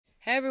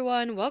Hey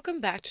everyone, welcome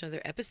back to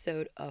another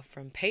episode of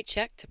From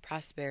Paycheck to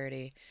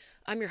Prosperity.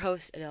 I'm your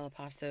host, Adella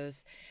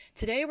Pasos.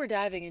 Today we're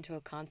diving into a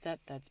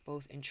concept that's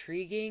both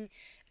intriguing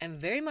and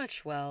very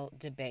much well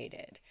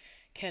debated.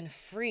 Can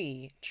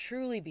free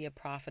truly be a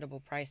profitable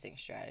pricing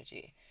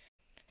strategy?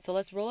 So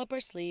let's roll up our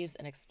sleeves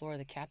and explore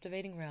the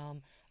captivating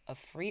realm of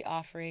free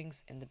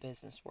offerings in the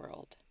business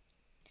world.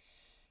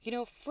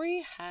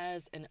 Free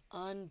has an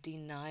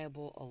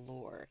undeniable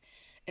allure.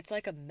 It's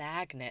like a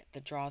magnet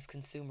that draws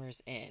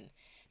consumers in,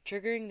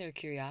 triggering their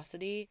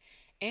curiosity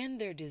and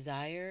their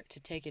desire to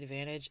take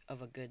advantage of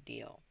a good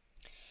deal.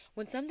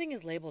 When something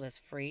is labeled as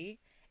free,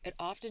 it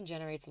often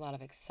generates a lot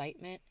of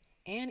excitement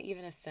and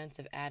even a sense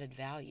of added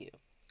value.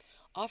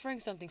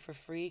 Offering something for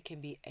free can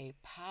be a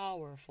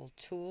powerful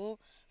tool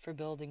for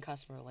building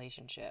customer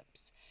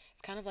relationships.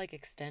 It's kind of like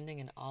extending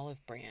an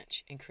olive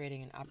branch and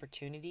creating an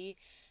opportunity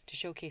to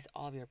showcase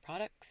all of your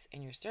products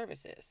and your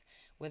services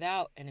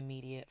without an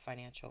immediate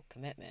financial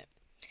commitment.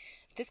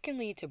 This can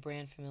lead to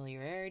brand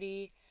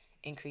familiarity,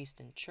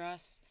 increased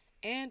trust,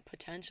 and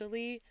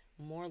potentially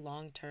more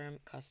long-term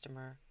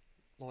customer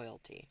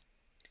loyalty.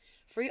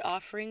 Free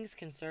offerings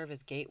can serve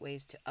as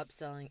gateways to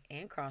upselling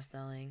and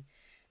cross-selling.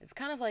 It's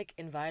kind of like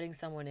inviting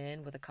someone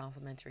in with a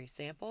complimentary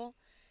sample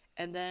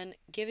and then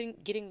getting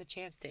the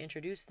chance to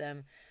introduce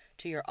them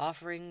to your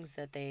offerings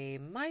that they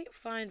might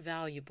find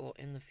valuable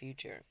in the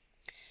future.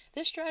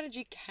 This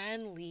strategy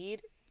can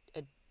lead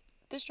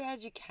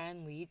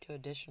to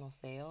additional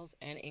sales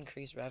and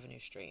increased revenue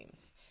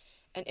streams.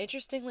 And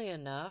interestingly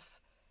enough,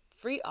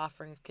 free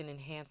offerings can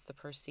enhance the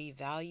perceived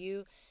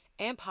value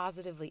and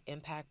positively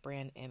impact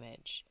brand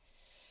image.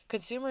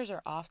 Consumers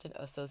are often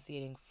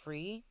associating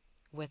free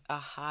with a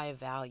high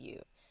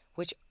value,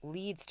 which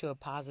leads to a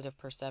positive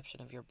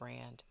perception of your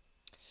brand.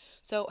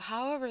 So,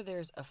 however,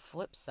 there's a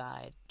flip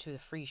side to the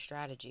free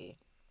strategy.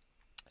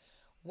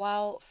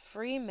 While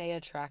free may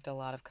attract a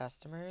lot of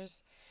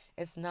customers,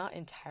 it's not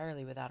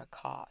entirely without a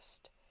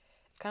cost.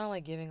 It's kind of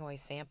like giving away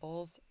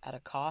samples at a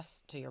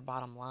cost to your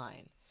bottom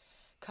line.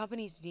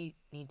 Companies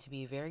need to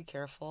be very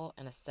careful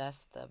and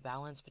assess the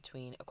balance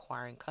between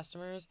acquiring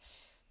customers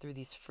through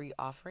these free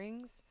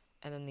offerings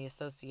and then the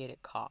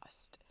associated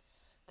cost.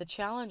 The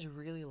challenge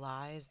really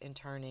lies in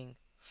turning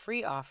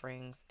free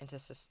offerings into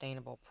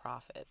sustainable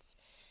profits.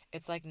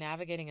 It's like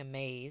navigating a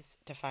maze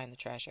to find the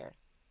treasure.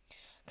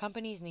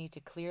 Companies need to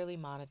clearly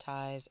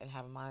monetize and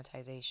have a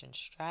monetization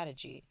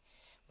strategy,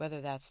 whether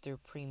that's through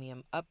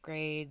premium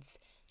upgrades,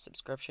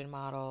 subscription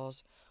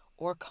models,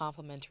 or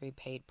complimentary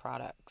paid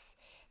products.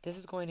 This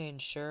is going to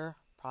ensure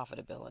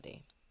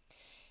profitability.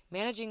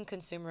 Managing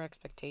consumer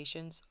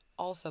expectations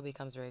also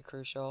becomes very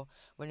crucial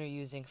when you're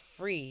using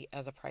free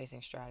as a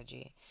pricing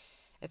strategy.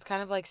 It's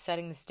kind of like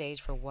setting the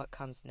stage for what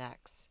comes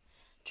next.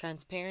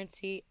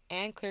 Transparency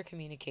and clear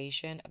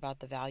communication about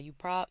the value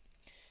prop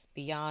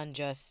beyond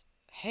just,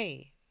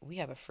 hey, we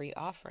have a free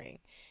offering,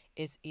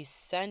 is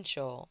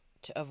essential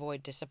to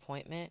avoid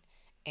disappointment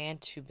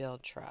and to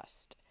build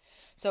trust.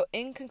 So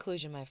in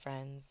conclusion, my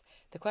friends,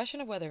 the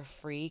question of whether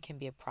free can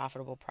be a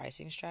profitable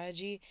pricing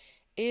strategy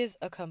is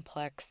a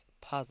complex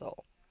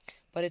puzzle.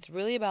 But it's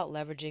really about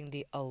leveraging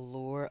the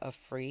allure of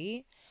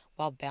free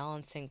while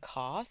balancing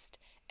cost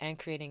and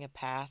creating a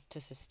path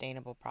to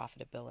sustainable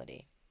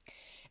profitability.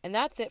 And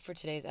that's it for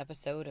today's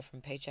episode of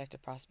From Paycheck to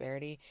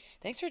Prosperity.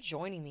 Thanks for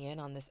joining me in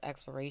on this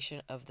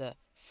exploration of the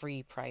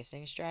free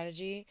pricing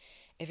strategy.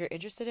 If you're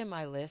interested in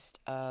my list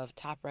of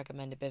top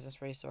recommended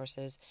business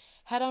resources,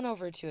 head on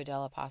over to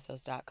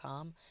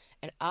adellapasos.com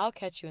and I'll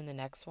catch you in the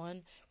next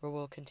one where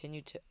we'll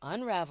continue to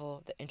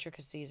unravel the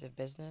intricacies of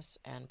business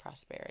and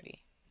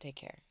prosperity. Take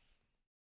care.